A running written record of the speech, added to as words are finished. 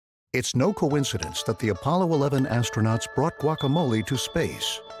It's no coincidence that the Apollo 11 astronauts brought guacamole to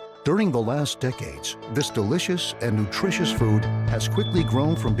space. During the last decades, this delicious and nutritious food has quickly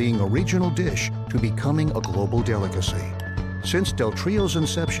grown from being a regional dish to becoming a global delicacy. Since Del Trio's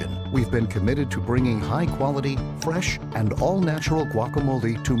inception, we've been committed to bringing high-quality, fresh, and all-natural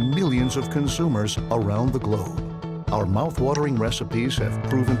guacamole to millions of consumers around the globe. Our mouth-watering recipes have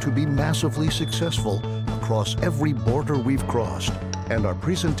proven to be massively successful across every border we've crossed, and our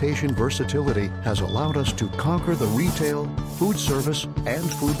presentation versatility has allowed us to conquer the retail, food service, and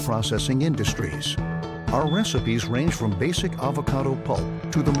food processing industries. Our recipes range from basic avocado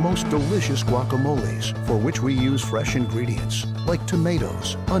pulp to the most delicious guacamoles, for which we use fresh ingredients like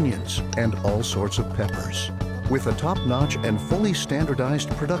tomatoes, onions, and all sorts of peppers. With a top-notch and fully standardized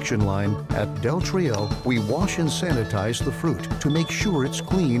production line, at Del Trio, we wash and sanitize the fruit to make sure it's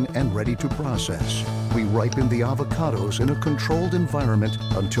clean and ready to process. We ripen the avocados in a controlled environment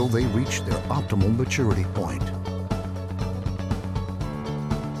until they reach their optimal maturity point.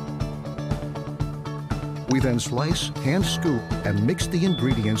 We then slice, hand scoop, and mix the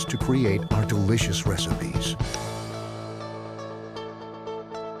ingredients to create our delicious recipes.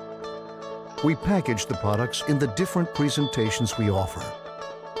 We package the products in the different presentations we offer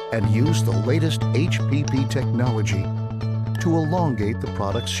and use the latest HPP technology to elongate the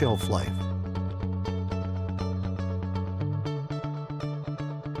product's shelf life.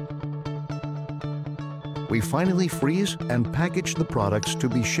 We finally freeze and package the products to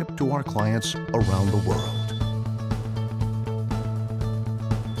be shipped to our clients around the world.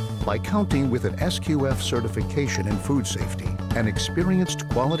 By counting with an SQF certification in food safety, an experienced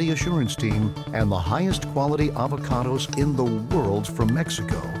quality assurance team, and the highest quality avocados in the world from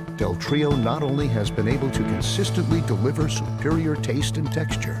Mexico, Del Trio not only has been able to consistently deliver superior taste and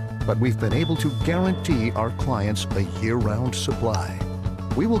texture, but we've been able to guarantee our clients a year-round supply.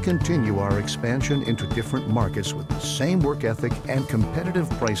 We will continue our expansion into different markets with the same work ethic and competitive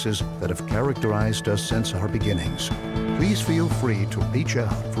prices that have characterized us since our beginnings. Please feel free to reach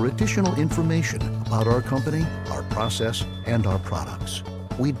out for additional information about our company, our process, and our products.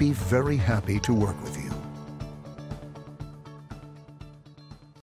 We'd be very happy to work with you.